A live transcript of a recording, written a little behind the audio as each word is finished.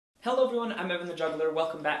Hello everyone, I'm Evan the Juggler.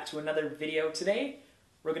 Welcome back to another video. Today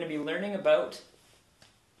we're going to be learning about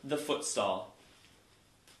the foot stall.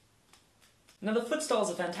 Now the foot stall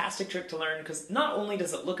is a fantastic trick to learn because not only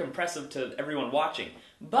does it look impressive to everyone watching,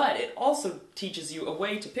 but it also teaches you a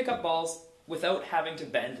way to pick up balls without having to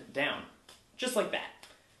bend down. Just like that.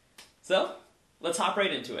 So, let's hop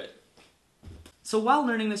right into it. So while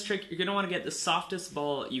learning this trick, you're going to want to get the softest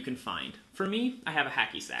ball you can find. For me, I have a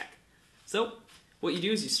hacky sack. So, what you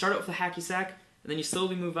do is you start out with a hacky sack, and then you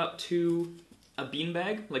slowly move up to a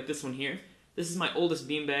beanbag, like this one here. This is my oldest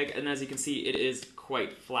beanbag, and as you can see, it is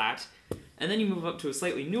quite flat. And then you move up to a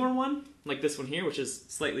slightly newer one, like this one here, which is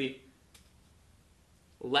slightly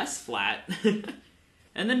less flat.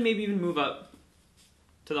 And then maybe even move up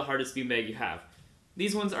to the hardest beanbag you have.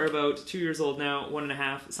 These ones are about 2 years old now,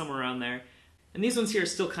 1.5, somewhere around there. And these ones here are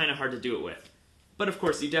still kind of hard to do it with. But of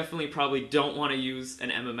course, you definitely probably don't want to use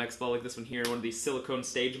an MMX ball like this one here, one of these silicone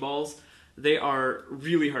stage balls. They are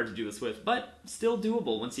really hard to do this with, but still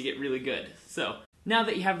doable once you get really good. So, now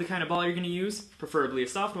that you have the kind of ball you're going to use, preferably a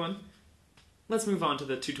soft one, let's move on to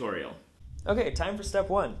the tutorial. Okay, time for step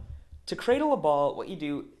one. To cradle a ball, what you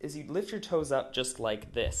do is you lift your toes up just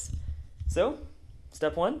like this. So,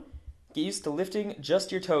 step one, get used to lifting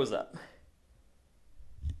just your toes up.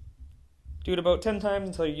 Do it about 10 times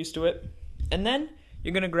until you're used to it. And then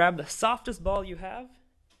you're going to grab the softest ball you have,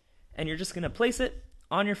 and you're just going to place it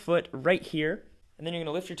on your foot right here, and then you're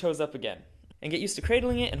going to lift your toes up again. And get used to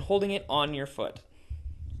cradling it and holding it on your foot.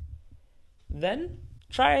 Then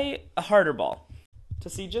try a harder ball to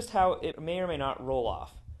see just how it may or may not roll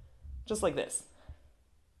off. Just like this.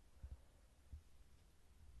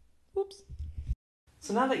 Oops.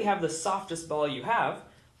 So now that you have the softest ball you have,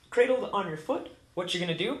 cradled on your foot, what you're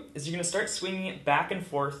going to do is you're going to start swinging it back and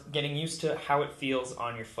forth, getting used to how it feels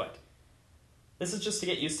on your foot. This is just to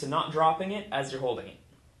get used to not dropping it as you're holding it.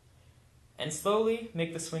 And slowly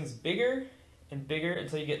make the swings bigger and bigger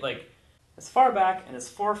until you get like as far back and as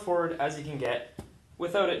far forward as you can get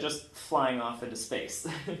without it just flying off into space.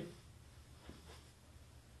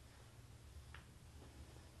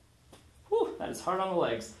 Whew, that is hard on the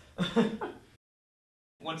legs.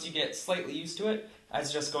 Once you get slightly used to it,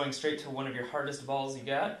 as just going straight to one of your hardest balls you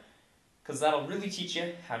got, because that'll really teach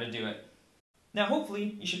you how to do it. Now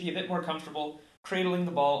hopefully you should be a bit more comfortable cradling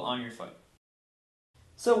the ball on your foot.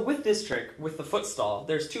 So with this trick, with the foot stall,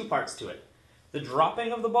 there's two parts to it. The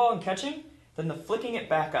dropping of the ball and catching, then the flicking it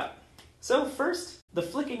back up. So first, the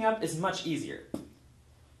flicking up is much easier.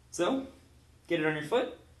 So, get it on your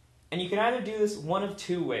foot, and you can either do this one of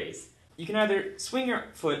two ways. You can either swing your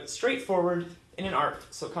foot straight forward in an arc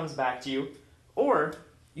so it comes back to you, or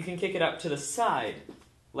you can kick it up to the side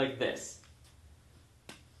like this.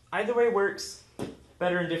 Either way works,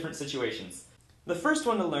 better in different situations. The first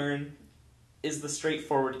one to learn is the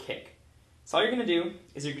straightforward kick. So all you're going to do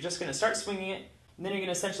is you're just going to start swinging it, and then you're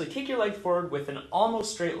going to essentially kick your leg forward with an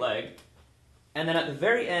almost straight leg, and then at the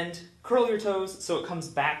very end, curl your toes so it comes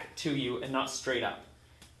back to you and not straight up.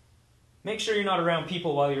 Make sure you're not around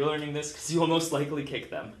people while you're learning this because you will most likely kick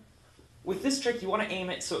them. With this trick, you want to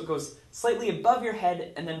aim it so it goes slightly above your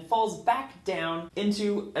head and then falls back down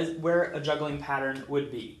into where a juggling pattern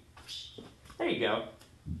would be. There you go.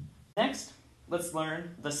 Next, let's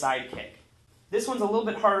learn the side kick. This one's a little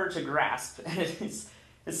bit harder to grasp, and it's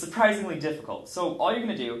surprisingly difficult. So all you're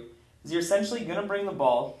going to do is you're essentially going to bring the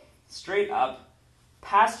ball straight up,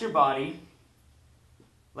 past your body,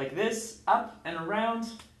 like this, up and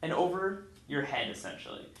around and over your head,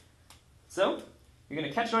 essentially. So, you're going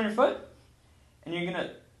to catch it on your foot, and you're going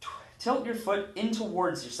to tilt your foot in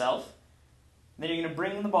towards yourself, and then you're going to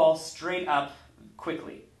bring the ball straight up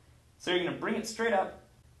quickly. So you're going to bring it straight up,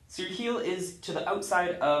 so your heel is to the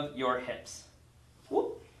outside of your hips.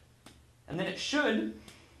 Whoop. And then it should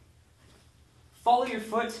follow your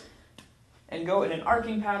foot and go in an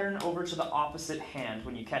arcing pattern over to the opposite hand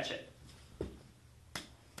when you catch it.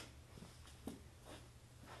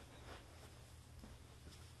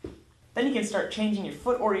 Then you can start changing your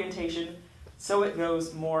foot orientation so it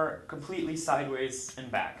goes more completely sideways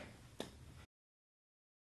and back.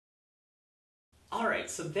 Alright,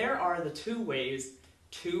 so there are the two ways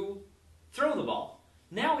to throw the ball.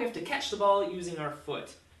 Now we have to catch the ball using our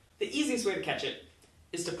foot. The easiest way to catch it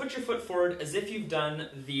is to put your foot forward as if you've done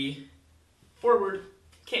the forward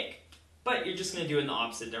kick, but you're just going to do it in the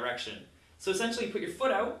opposite direction. So essentially you put your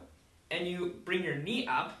foot out, and you bring your knee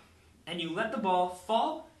up, and you let the ball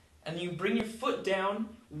fall, and then you bring your foot down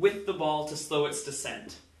with the ball to slow its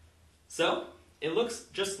descent. So, it looks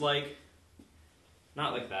just like,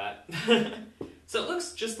 not like that. So it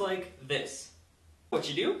looks just like this. What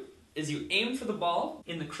you do is you aim for the ball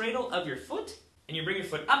in the cradle of your foot, and you bring your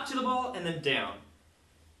foot up to the ball and then down.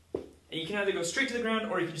 And you can either go straight to the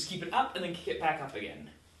ground or you can just keep it up and then kick it back up again.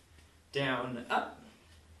 Down, up,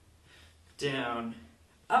 down,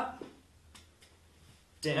 up,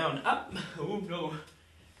 down, up, oh no,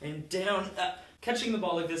 and down, up. Catching the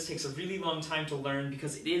ball like this takes a really long time to learn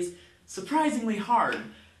because it is surprisingly hard.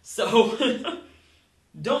 So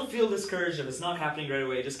don't feel discouraged if it's not happening right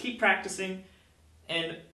away. Just keep practicing,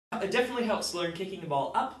 and it definitely helps to learn kicking the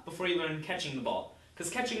ball up before you learn catching the ball,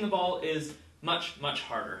 because catching the ball is much, much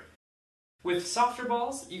harder. With softer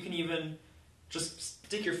balls, you can even just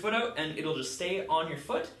stick your foot out and it'll just stay on your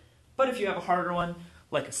foot. But if you have a harder one,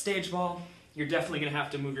 like a stage ball, you're definitely going to have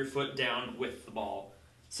to move your foot down with the ball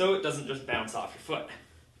so it doesn't just bounce off your foot.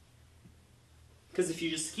 Because if you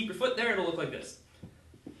just keep your foot there, it'll look like this.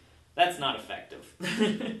 That's not effective.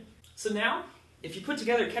 So now, if you put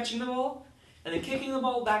together catching the ball and then kicking the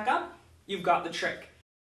ball back up, you've got the trick.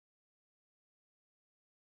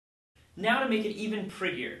 Now to make it even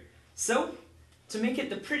prettier. So, to make it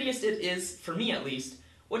the prettiest it is, for me at least,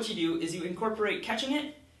 what you do is you incorporate catching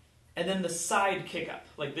it and then the side kick up,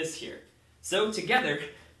 like this here. So together,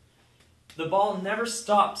 the ball never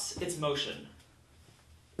stops its motion.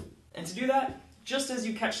 And to do that, just as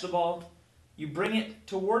you catch the ball, you bring it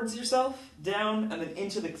towards yourself, down, and then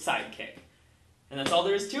into the side kick. And that's all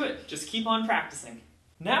there is to it. Just keep on practicing.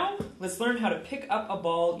 Now, let's learn how to pick up a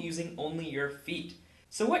ball using only your feet.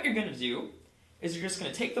 So what you're going to do is you're just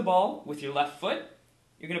going to take the ball with your left foot,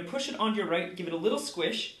 you're going to push it onto your right, give it a little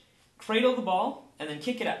squish, cradle the ball, and then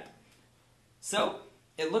kick it up. So,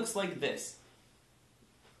 it looks like this.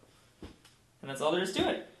 And that's all there is to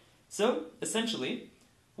it. So, essentially,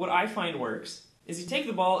 what I find works is you take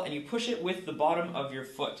the ball and you push it with the bottom of your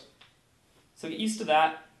foot. So get used to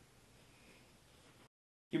that.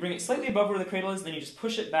 You bring it slightly above where the cradle is, then you just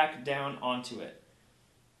push it back down onto it.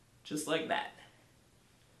 Just like that.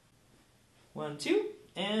 1, 2,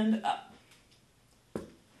 and up.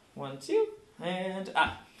 1, 2, and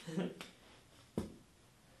up.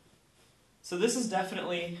 So this is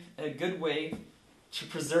definitely a good way to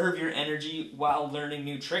preserve your energy while learning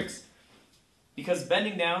new tricks, because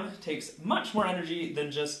bending down takes much more energy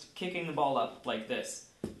than just kicking the ball up like this.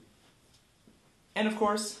 And of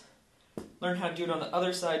course, learn how to do it on the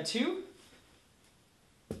other side too,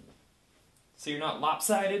 so you're not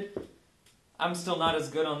lopsided. I'm still not as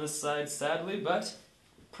good on this side, sadly, but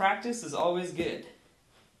practice is always good.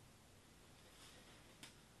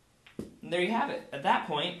 And there you have it. At that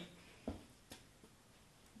point,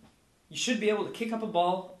 you should be able to kick up a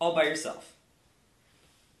ball all by yourself.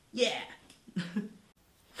 Yeah!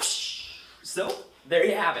 So, there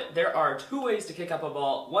you have it. There are 2 ways to kick up a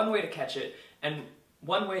ball, 1 way to catch it, and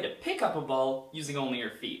 1 way to pick up a ball using only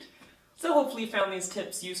your feet. So hopefully you found these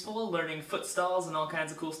tips useful, learning foot stalls and all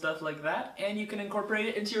kinds of cool stuff like that, and you can incorporate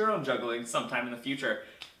it into your own juggling sometime in the future.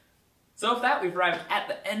 So with that, we've arrived at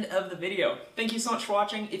the end of the video. Thank you so much for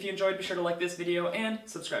watching. If you enjoyed, be sure to like this video and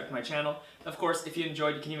subscribe to my channel. Of course, if you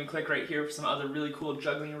enjoyed, you can even click right here for some other really cool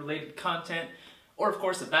juggling related content. Or of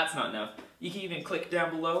course, if that's not enough, you can even click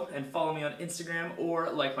down below and follow me on Instagram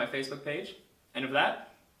or like my Facebook page. And with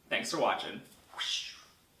that, thanks for watching.